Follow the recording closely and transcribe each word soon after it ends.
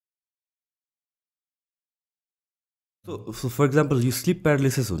So for example, you sleep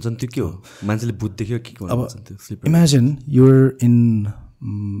paralysis हुन्छ नि त्यो के हो मान्छेले भूत देख्यो के के हुन्छ त्यो sleep imagine you're in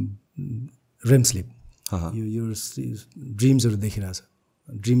REM sleep your dreams हरु देखिरहेछ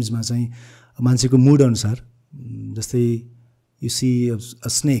dreams मा चाहिँ मान्छेको mood अनुसार जस्तै you see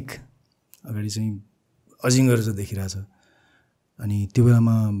a snake अगाडि चाहिँ अजिङ्गर जस्तो देखिरहेछ अनि त्यो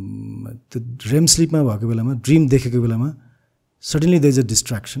बेलामा त्यो REM sleep मा भएको बेलामा dream देखेको बेलामा suddenly there is a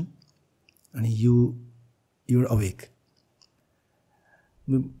distraction and you're awake.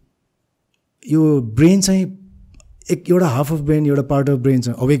 Your brain चाहिँ एउटा हाफ अफ ब्रेन एउटा पार्ट अफ ब्रेन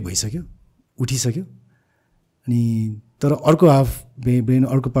चाहिँ अवेक भइसक्यो उठिसक्यो अनि तर अर्को हाफ ब्रेन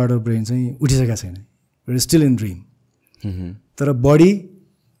अर्को पार्ट अफ ब्रेन चाहिँ उठिसकेको छैन it is still in dream तर body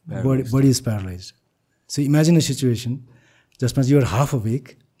is paralysed so imagine a situation जसमा you're half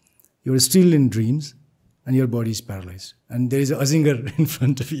awake you're still in dreams and your body is paralysed and there is a अजिङ्गर in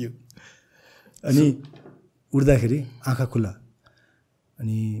front of you अनि उठ्दाखेरि आँखा खुल्ला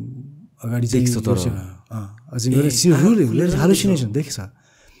अनि अगाडि चाहिँ अजिङ्गर हालुसिनेसन देखेछ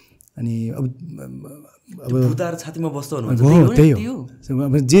अनि अब भुतार छातीमा बस्दा हुनुहुन्छ त्यही हो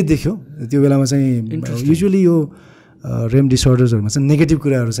अब जे देख्यो त्यो बेलामा चाहिँ युजुअली यो रेम डिसअर्डर्सहरूमा चाहिँ नेगेटिभ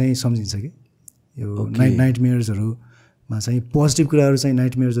कुराहरू चाहिँ सम्झिन्छ कि यो नाइटमेयर्सहरूमा चाहिँ पोजिटिभ कुराहरू चाहिँ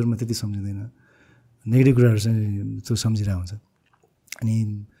नाइटमेयर्सहरूमा त्यति सम्झिँदैन नेगेटिभ कुराहरू चाहिँ त्यो सम्झिरहेको हुन्छ अनि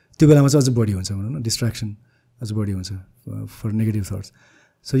त्यो बेलामा चाहिँ अझ बढी हुन्छ भनौँ न डिस्ट्र्याक्सन अझ बढी हुन्छ फर नेगेटिभ थट्स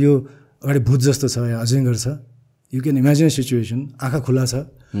सो यो अगाडि भूत जस्तो छ या अजिङ्गर छ यु क्यान इमेजिन सिचुएसन आँखा खुल्ला छ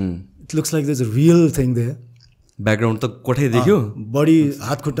it looks like this real thing they background त कोठै देख्यो बडी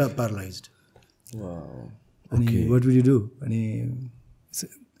हात खुट्टा प्यारालाइज्ड अनि वाट विल यु डु अनि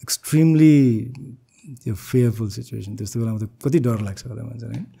एक्सट्रिमली त्यो फेयरफुल सिचुएसन त्यस्तो बेलामा त कति डर लाग्छ होला भन्छ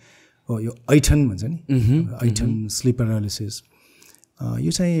नि हो यो ऐठन भन्छ नि ऐठन स्लिप प्यारालाइसिस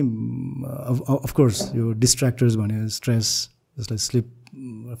यो चाहिँ अफकोर्स यो डिस्ट्र्याक्टर्स भन्यो स्ट्रेस जसलाई स्लिप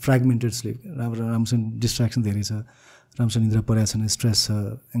फ्रेगमेन्टेड स्लिप राम्रोसँग डिस्ट्र्याक्सन धेरै छ राम्रोसँग निद्रा परेको छैन स्ट्रेस छ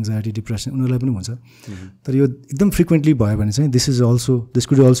एङ्जाइटी डिप्रेसन उनीहरूलाई पनि हुन्छ तर यो एकदम फ्रिक्वेन्टली भयो भने चाहिँ this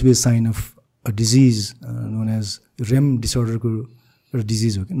could also be a sign of a disease known as RAM डिसअर्डरको एउटा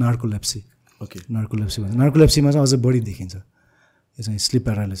डिजिज हो कि नार्कोलेप्सी भन्छ नार्कोलेप्सीमा चाहिँ अझ बढी देखिन्छ यो चाहिँ स्लिप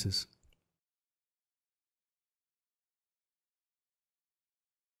प्यारालाइसिस